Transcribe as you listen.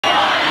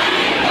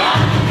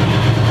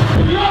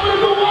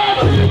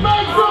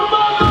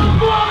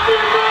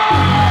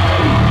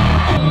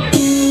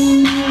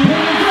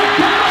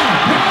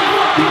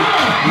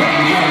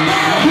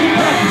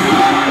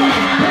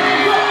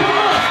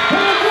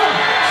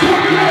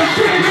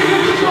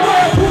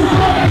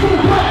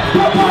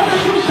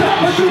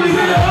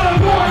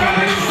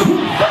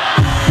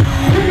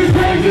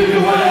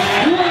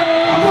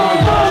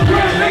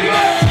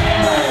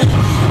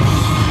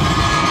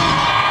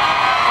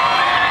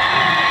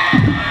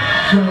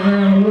Turn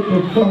around, what the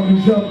fuck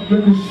is up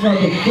in this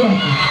motherfucker?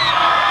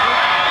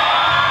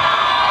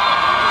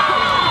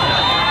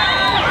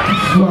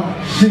 That's why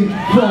she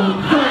so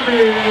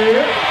funny.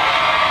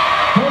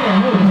 Hold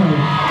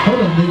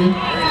on, nigga.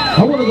 I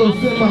wanna go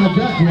sit my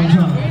back one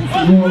time.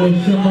 You wanna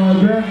sit my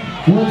back?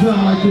 One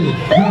time like this.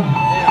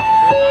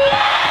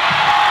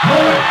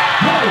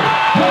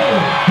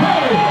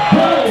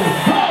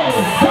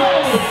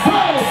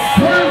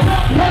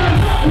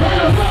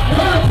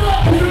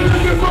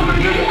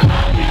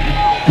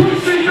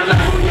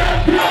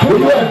 Where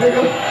you at,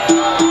 nigga?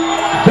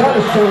 That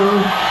is so.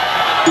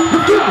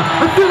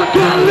 I feel like I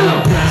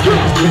live.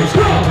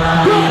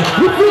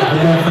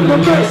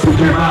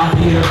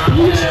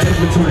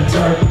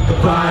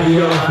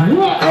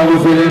 I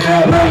was in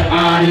that like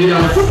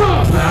adios.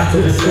 Back to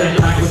the set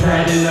like it's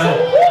had enough.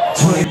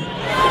 20.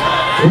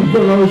 You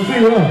feel like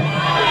see, huh?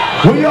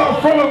 Where y'all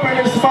from up in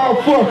this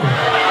motherfucker?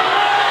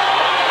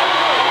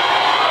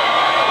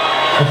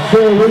 I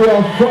said, where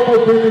y'all from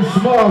up in this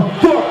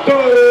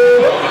motherfucker?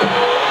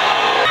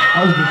 I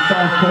was in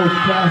South Coast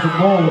Plaza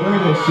Mall, whatever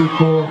that shit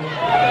called.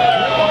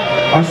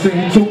 I seen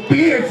two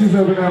bitches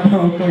up in that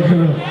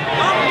motherfucker.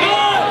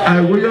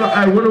 Hey,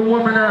 where the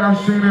woman at I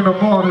seen in the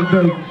mall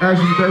today?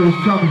 Actually, they was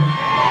coming.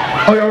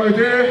 Oh, y'all right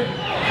there?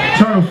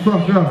 Turn the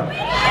fuck up.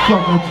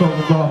 Fuck I'm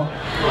talking about.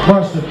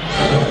 Buster.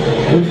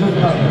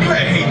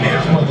 Hey,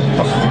 now,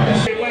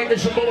 motherfucker.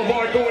 Lanier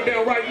Boulevard going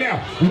down right now.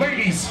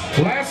 Ladies,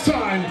 last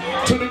time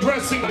to the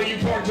dressing. You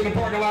parked in the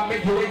parking lot,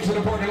 make your way to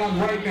the parking lot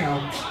right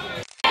now.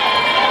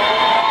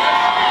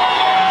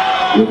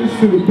 Well, this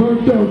nigga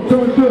burnt out,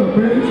 turned up,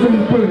 man. This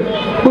nigga put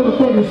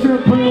motherfucking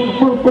champagne on the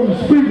motherfucking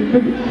speaker,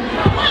 nigga.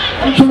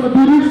 I'm trying to do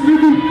this,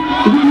 nigga.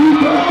 You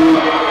got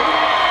that?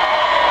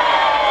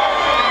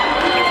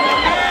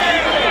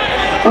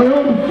 I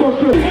hold the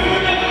fuck up.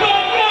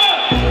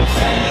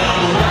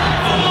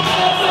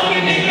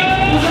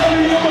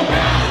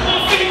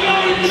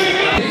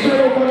 Shut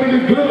up, my nigga,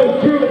 girl,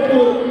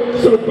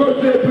 so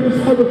birthday up in this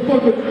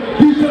motherfucker.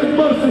 DJ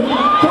Mustard,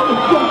 turn the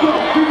fuck up,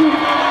 nigga.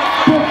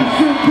 Fucking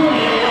shit, bro.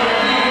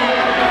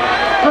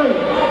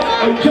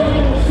 Hey, y'all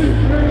don't shit,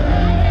 man.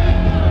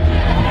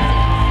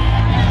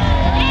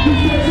 This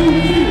that new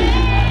shit.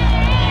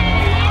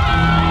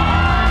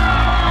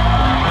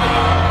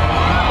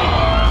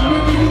 I'm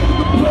that nigga with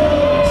the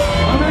plugs.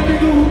 I'm that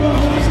nigga who got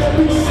homies that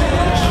be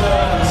selling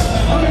drugs.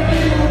 I'm that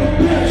nigga with the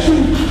black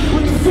shoe,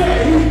 with the fat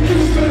heat,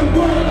 just gonna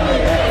run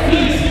like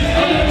athletes.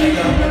 I'm that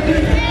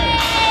nigga.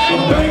 I'm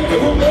Bank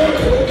of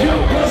America,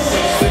 count my 6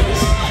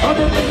 figures. I'm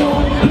that nigga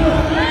on the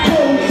block,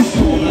 police,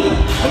 pool,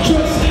 I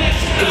trust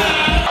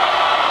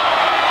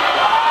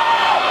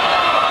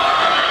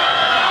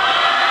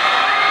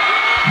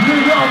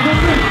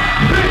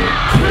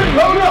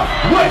hold up,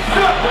 what's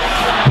up?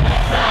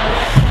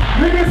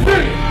 Nigga,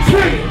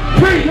 sing,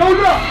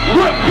 hold up,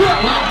 what up?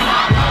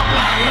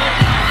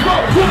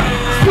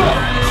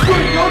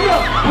 Hold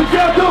up, what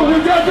y'all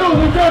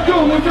do,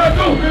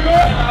 nigga?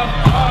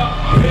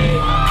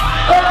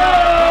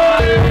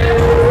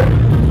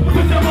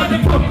 Put your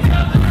motherfucking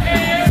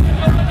hands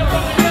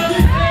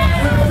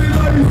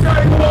everybody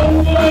say whoa,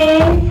 whoa.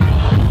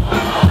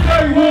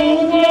 Say whoa,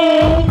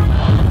 whoa.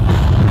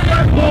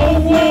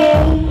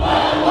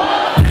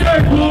 Say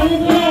whoa,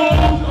 whoa.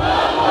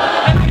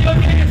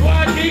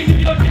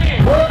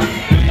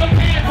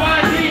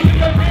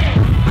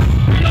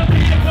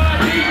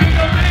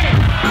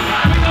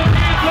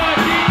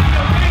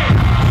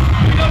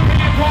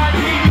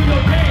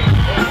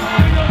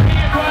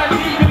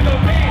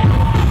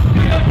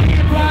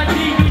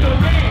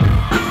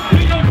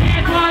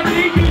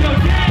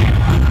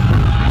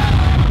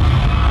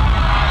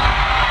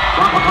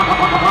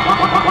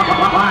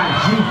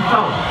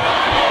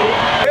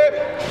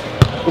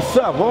 What's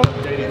up, bro?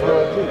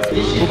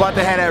 We're about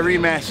to have that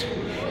rematch.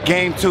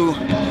 Game 2.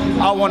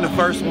 I won the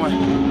first one. You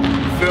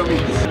feel me?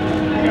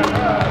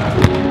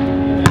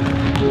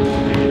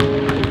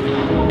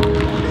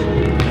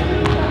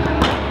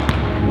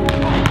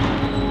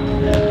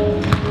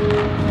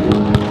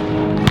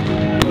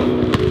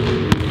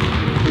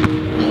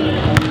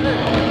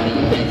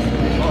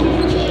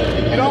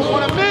 You don't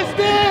want to miss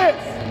this!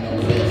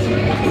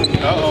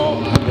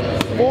 Uh-oh.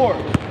 4.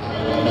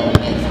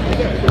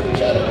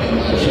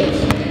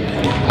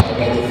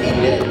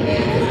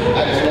 I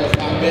just lost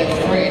my best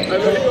friend.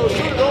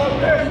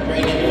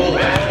 Bring it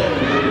forward.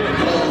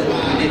 Close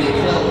mine and it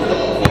closed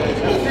off.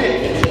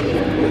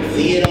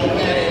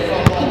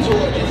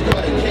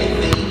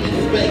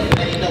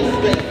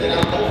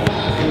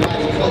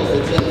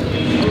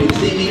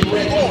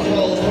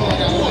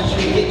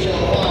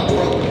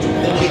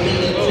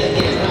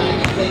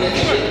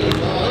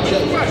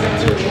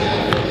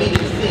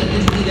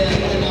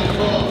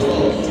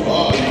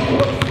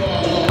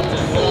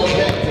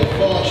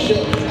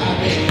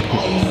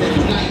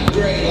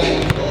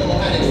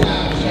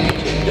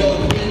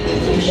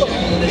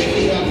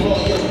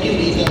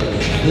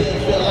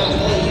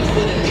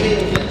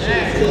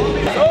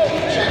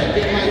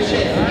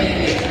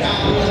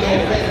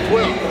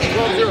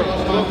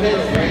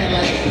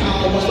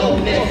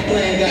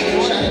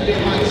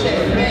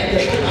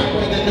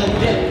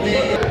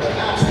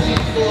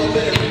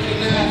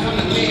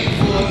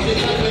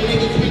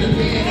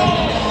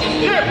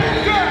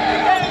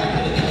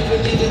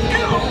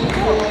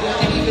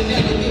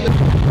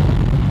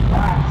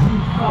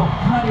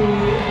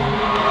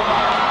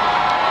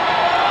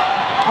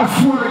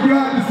 swear to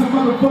God, this is the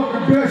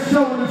motherfucking best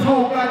show in this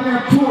whole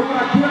goddamn tour,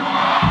 goddamn.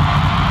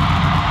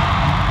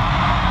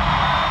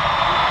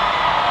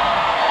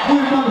 We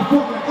in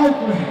motherfucking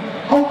Oakland.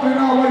 Oakland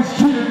always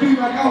treated me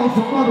like I was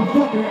from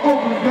motherfucking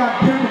Oakland,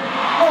 goddammit.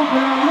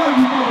 Oakland, I love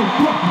you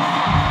motherfuckers.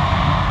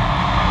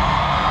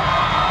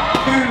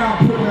 And I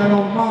put that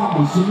on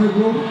mama, so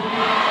nigga.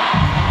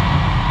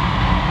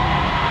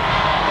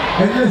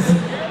 And listen,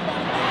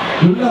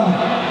 love.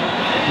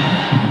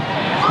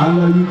 I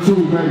love you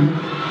too, baby.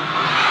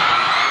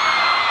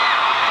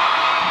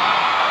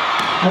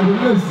 And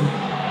listen,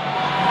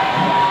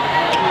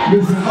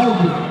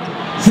 Oakland.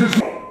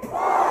 Since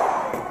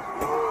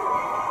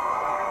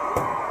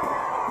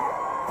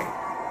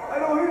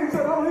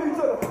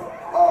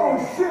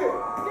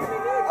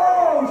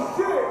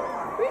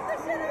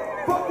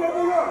Fuck that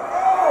nigga up.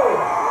 Oh!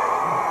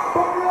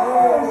 Fuck it up.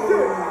 Oh,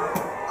 shit.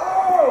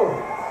 Oh!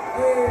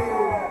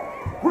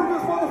 Bring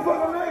this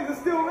motherfucking legs. There's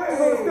still legs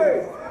on the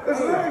stage.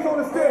 There's legs on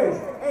the stage.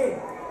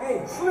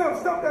 Hey. Slim,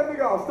 stop that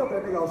nigga out. Stop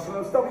that nigga out,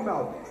 Slim. Stop him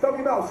out. Stop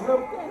him out,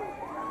 Slim.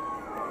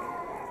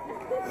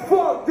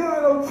 Fuck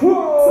Donald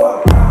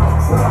Trump.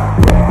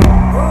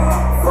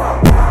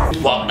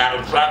 Fuck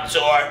Donald Trump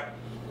tour.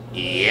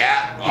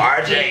 Yeah.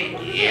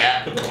 RJ.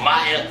 Yeah.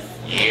 Maya.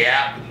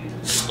 Yeah.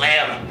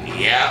 Slam,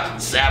 yeah.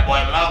 Sad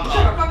Boy Loco,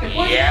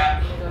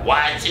 yeah.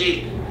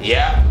 YG,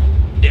 yeah.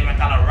 Denver,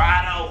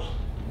 Colorado,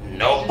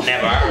 nope,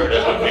 never heard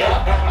of him.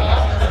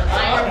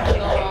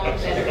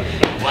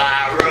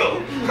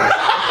 Viral.